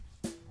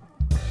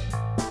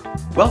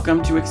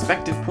Welcome to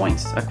Expected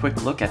Points, a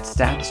quick look at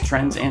stats,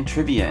 trends, and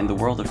trivia in the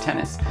world of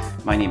tennis.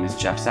 My name is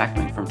Jeff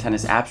Sackman from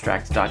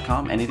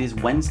tennisabstract.com, and it is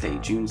Wednesday,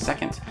 June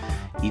 2nd.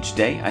 Each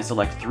day, I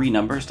select 3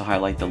 numbers to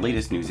highlight the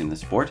latest news in the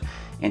sport,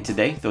 and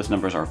today, those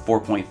numbers are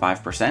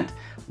 4.5%,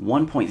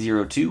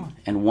 1.02,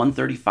 and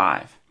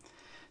 135.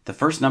 The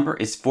first number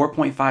is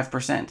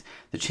 4.5%,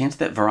 the chance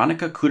that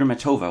Veronika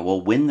Kudermetova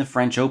will win the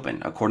French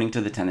Open, according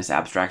to the Tennis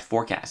Abstract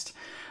forecast.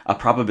 A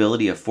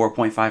probability of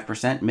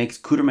 4.5% makes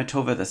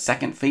Kudermetova the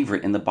second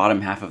favorite in the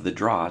bottom half of the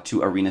draw to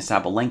Aryna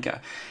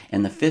Sabalenka,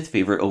 and the 5th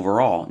favorite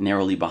overall,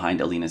 narrowly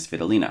behind Alina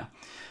Svitolina.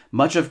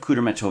 Much of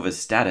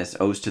Kudermetova's status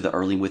owes to the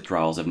early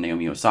withdrawals of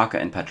Naomi Osaka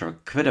and Petra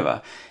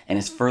Kvitova, and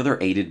is further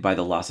aided by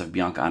the loss of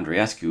Bianca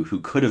Andreescu, who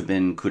could have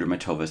been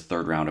Kudermetova's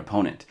third-round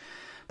opponent.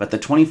 But the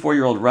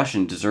 24-year-old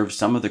Russian deserves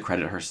some of the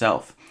credit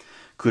herself.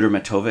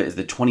 Kudermetova is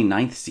the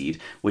 29th seed,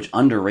 which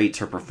underrates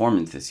her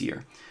performance this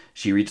year.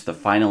 She reached the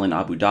final in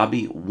Abu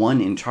Dhabi, won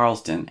in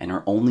Charleston, and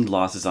her only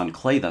losses on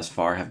clay thus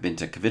far have been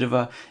to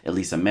Kvitova,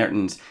 Elisa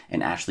Mertens,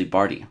 and Ashley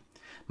Barty.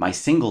 My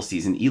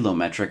single-season ELO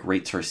metric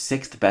rates her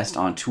 6th best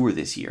on tour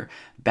this year.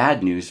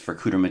 Bad news for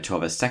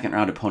Kudermetova's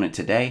second-round opponent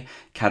today,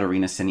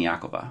 Katerina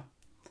Siniakova.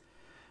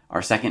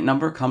 Our second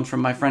number comes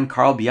from my friend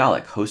Carl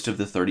Bialik, host of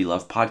the 30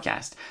 Love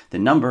podcast. The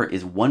number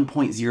is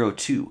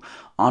 1.02,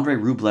 Andrey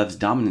Rublev's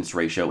dominance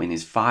ratio in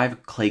his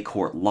 5 clay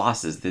court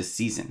losses this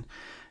season.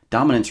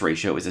 Dominance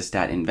ratio is a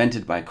stat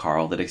invented by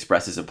Carl that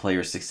expresses a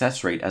player's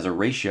success rate as a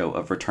ratio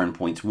of return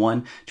points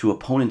won to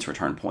opponent's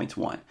return points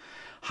won.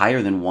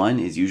 Higher than 1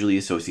 is usually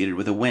associated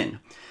with a win.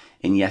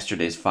 In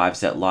yesterday's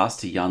 5-set loss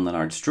to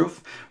Jan-Lennard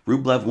Struff,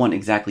 Rublev won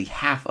exactly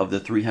half of the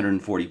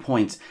 340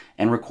 points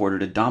and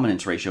recorded a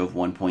dominance ratio of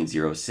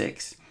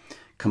 1.06.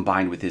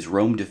 Combined with his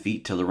Rome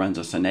defeat to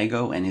Lorenzo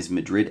Sonego and his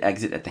Madrid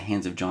exit at the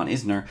hands of John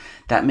Isner,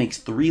 that makes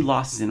 3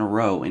 losses in a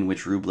row in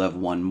which Rublev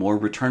won more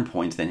return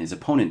points than his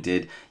opponent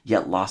did,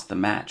 yet lost the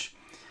match.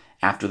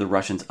 After the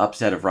Russian's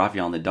upset of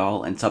Rafael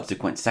Nadal and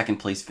subsequent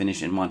second-place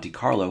finish in Monte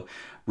Carlo,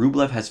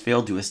 Rublev has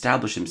failed to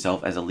establish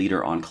himself as a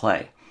leader on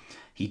clay.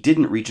 He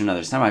didn't reach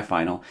another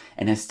semifinal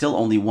and has still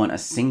only won a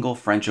single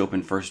French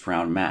Open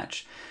first-round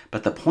match,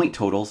 but the point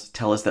totals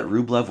tell us that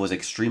Rublev was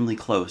extremely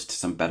close to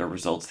some better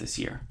results this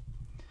year.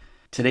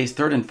 Today's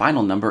third and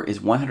final number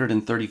is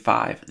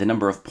 135, the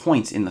number of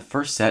points in the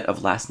first set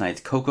of last night's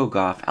Coco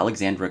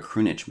Gauff-Aleksandra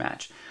Krunic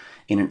match.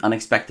 In an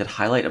unexpected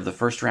highlight of the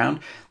first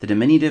round, the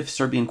diminutive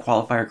Serbian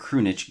qualifier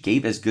Krunic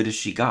gave as good as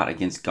she got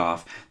against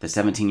Gauff, the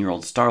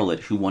 17-year-old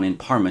starlet who won in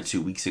Parma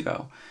 2 weeks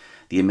ago.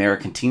 The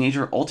American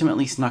teenager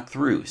ultimately snuck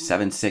through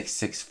 7-6,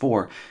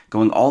 6-4,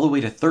 going all the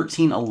way to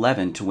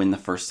 13-11 to win the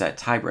first set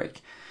tiebreak.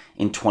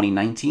 In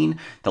 2019,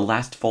 the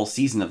last full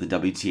season of the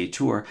WTA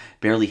Tour,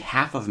 barely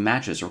half of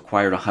matches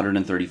required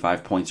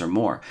 135 points or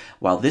more,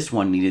 while this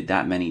one needed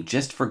that many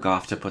just for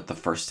Gauff to put the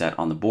first set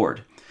on the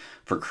board.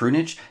 For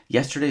Krunic,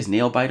 yesterday's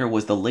nail-biter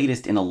was the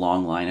latest in a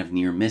long line of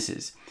near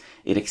misses.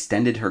 It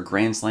extended her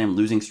Grand Slam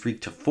losing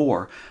streak to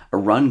 4, a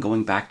run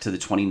going back to the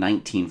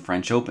 2019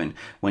 French Open,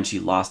 when she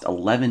lost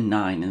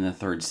 11-9 in the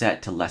third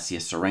set to Lesia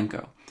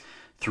Sarenko.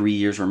 3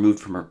 years removed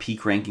from her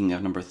peak ranking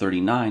of number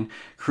 39,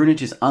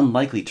 Krunic is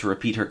unlikely to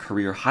repeat her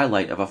career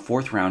highlight of a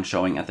 4th-round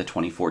showing at the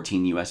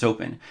 2014 US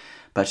Open,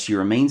 but she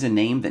remains a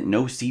name that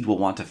no seed will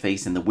want to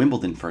face in the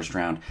Wimbledon first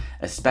round,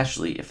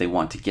 especially if they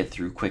want to get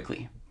through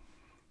quickly.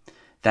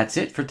 That's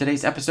it for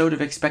today's episode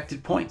of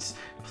Expected Points.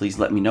 Please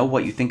let me know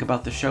what you think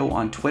about the show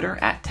on Twitter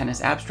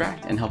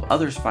 @TennisAbstract and help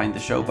others find the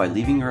show by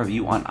leaving a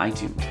review on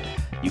iTunes.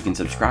 You can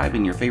subscribe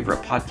in your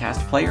favorite podcast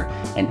player,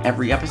 and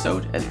every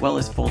episode, as well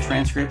as full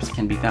transcripts,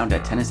 can be found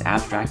at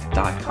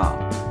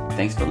tennisabstract.com.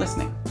 Thanks for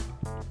listening.